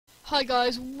Hi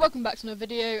guys, welcome back to another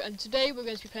video, and today we're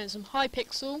going to be playing some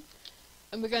Hypixel,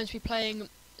 and we're going to be playing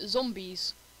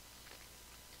zombies.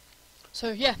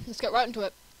 So yeah, let's get right into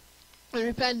it. We're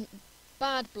going to be playing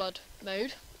Bad Blood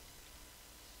mode.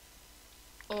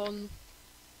 We'll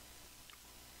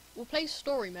play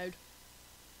story mode.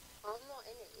 I'm not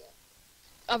in it yet.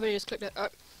 I've already just clicked it.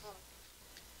 Alright. Oh.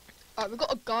 Alright, we've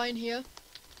got a guy in here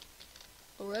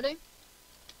already.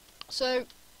 So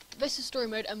this is story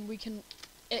mode, and you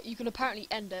can apparently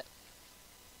end it.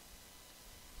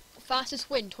 Fastest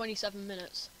win, 27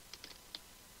 minutes.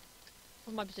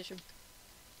 What's my position?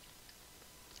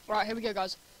 Right, here we go,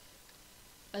 guys.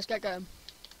 Let's get going.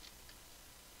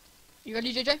 You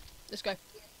ready, JJ? Let's go.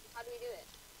 Yeah. How do we do it?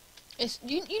 It's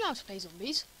you know how to play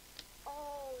zombies.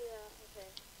 Oh yeah, okay.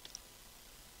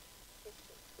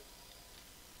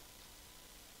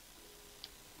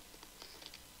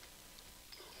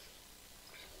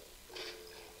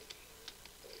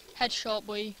 Headshot,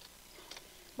 boy.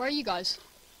 Where are you guys?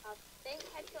 I think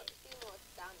headshots do more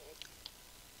damage.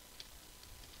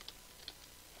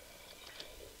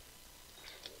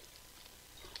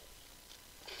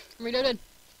 I'm reloading.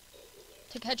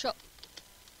 Take a headshot.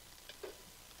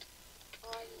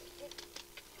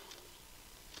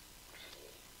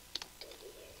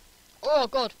 Oh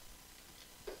god.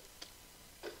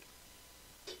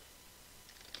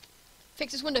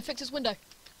 Fix this window, fix this window.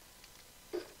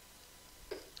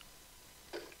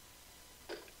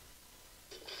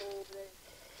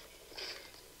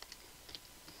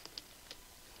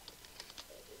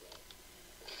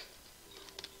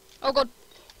 Oh god.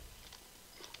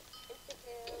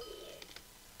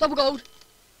 Double gold.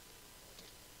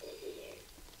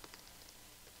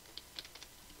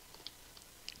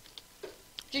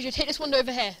 Juju, take this window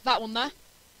over here. That one there.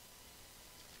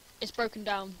 It's broken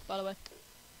down, by the way.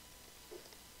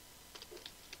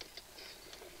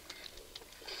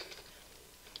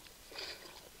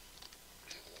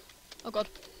 Oh god.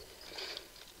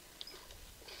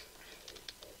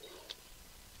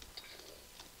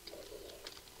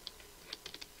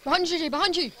 Behind you, JJ,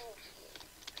 behind you!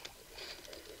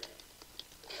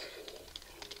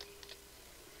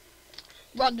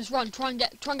 Run, just run. Try and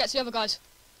get to the other guys.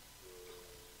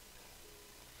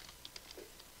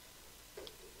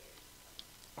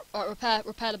 Alright,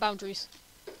 repair the boundaries.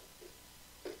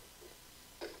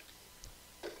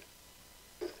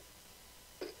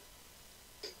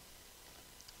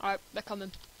 Alright, they're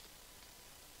coming.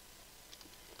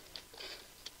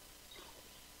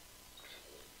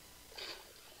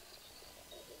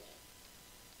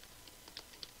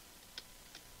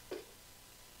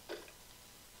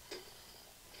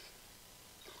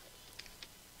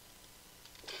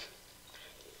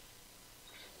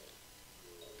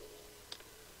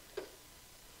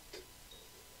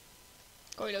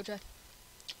 Go reload, Jay.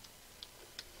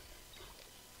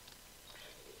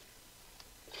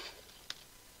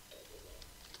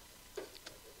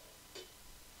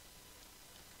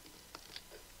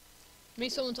 We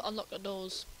need someone to unlock the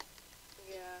doors.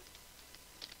 Yeah.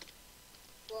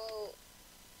 Well.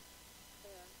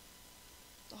 Yeah.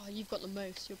 Oh, you've got the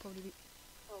most. You'll probably be.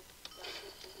 Oh, that's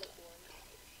the little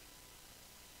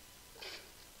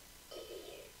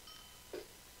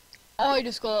one. I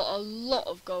just got a lot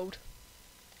of gold.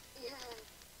 Yeah.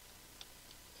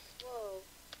 Whoa.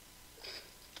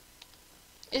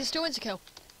 Is it still insta-kill?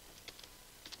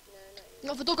 No, not yet.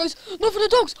 Not for the doggos! Not for the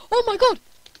dogs! Oh my god!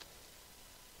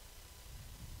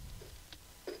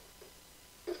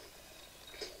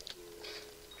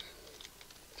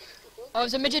 Oh,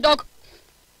 it's a midget dog!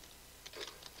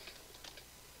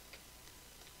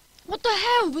 What the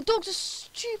hell? The dogs are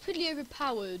stupidly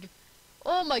overpowered.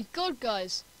 Oh my god,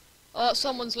 guys. Oh,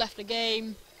 someone's left the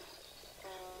game.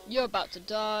 You're about to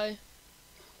die.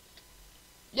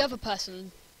 The other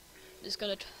person is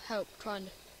gonna help try and...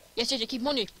 Yes, JJ, keep him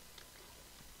on you.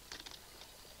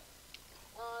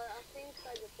 I think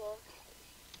inside the box.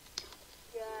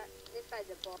 Yeah, inside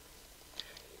the box.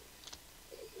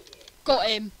 Got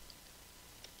him.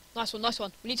 Nice one, nice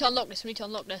one. We need to unlock this,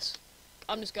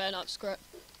 I'm just going up, screw it.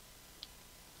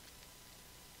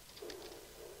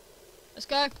 Let's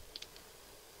go.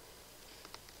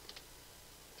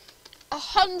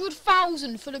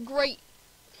 100,000 for the great...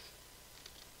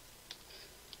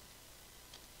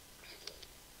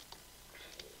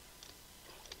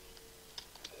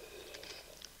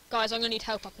 Guys, I'm gonna need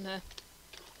help up in here.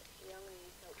 Yeah, I'm gonna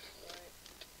need help.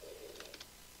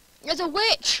 Right. There's a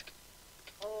witch!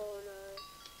 Oh no.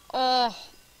 Oh.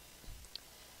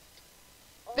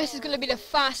 This is gonna be the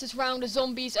fastest round of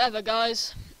zombies ever,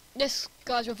 guys. This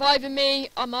guy's reviving me.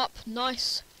 I'm up.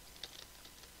 Nice.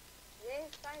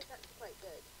 This guy's actually quite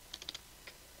good.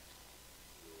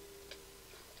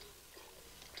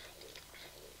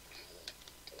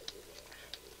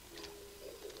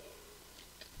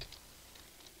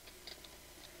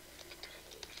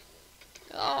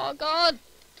 Oh god!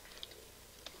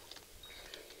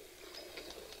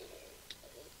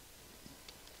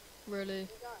 Really? You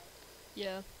died.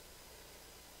 Yeah.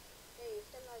 Hey, you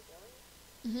still alive,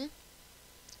 John? Mhm.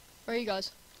 Where are you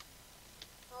guys?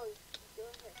 Oh, you're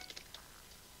here.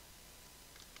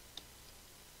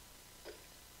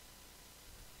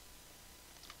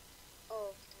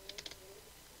 Oh,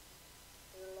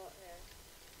 there's a lot here.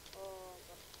 Oh,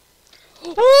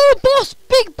 God. Oh, boss!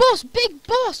 Big boss! Big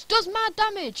boss! Does mad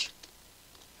damage!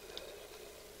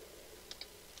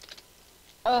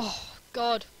 Oh,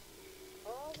 God.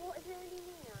 Oh, what is it really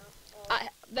mean now? Oh,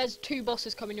 There's 2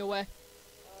 bosses coming your way.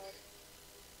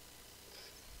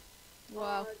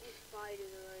 Wow. Oh, these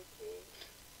spiders are okay.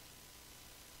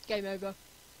 Game over.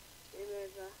 Game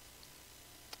over.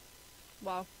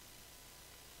 Wow.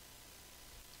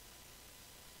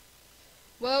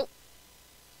 Well,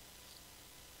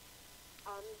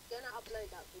 I'm gonna upload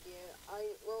that video. I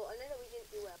know that we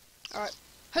didn't do well. alright.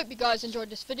 Hope you guys enjoyed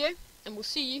this video, and we'll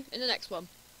see you in the next one.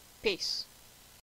 Peace.